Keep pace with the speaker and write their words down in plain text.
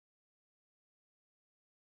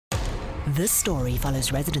This story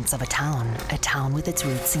follows residents of a town with its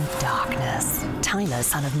roots in darkness. Tyler,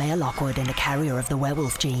 son of Mayor Lockwood and a carrier of the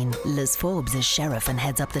werewolf gene. Liz Forbes is sheriff and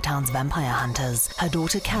heads up the town's vampire hunters. Her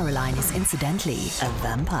daughter Caroline is incidentally a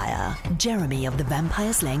vampire. Jeremy of the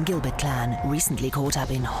vampire-slaying Gilbert clan recently caught up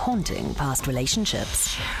in haunting past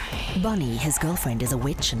relationships. Bonnie, his girlfriend, is a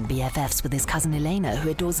witch and BFFs with his cousin Elena,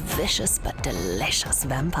 who adores vicious but delicious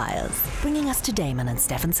vampires. Bringing us to Damon and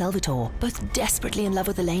Stefan Salvatore, both desperately in love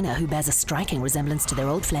with Elena, who bears a striking resemblance to their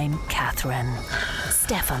old flame, Catherine.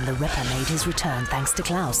 Stefan the Ripper made his return thanks to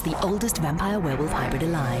Klaus, the oldest vampire-werewolf hybrid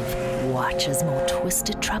alive. Watch as more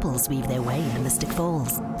twisted troubles weave their way in the Mystic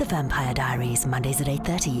Falls. The Vampire Diaries, Mondays at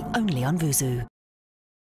 8:30, only on Vuzu.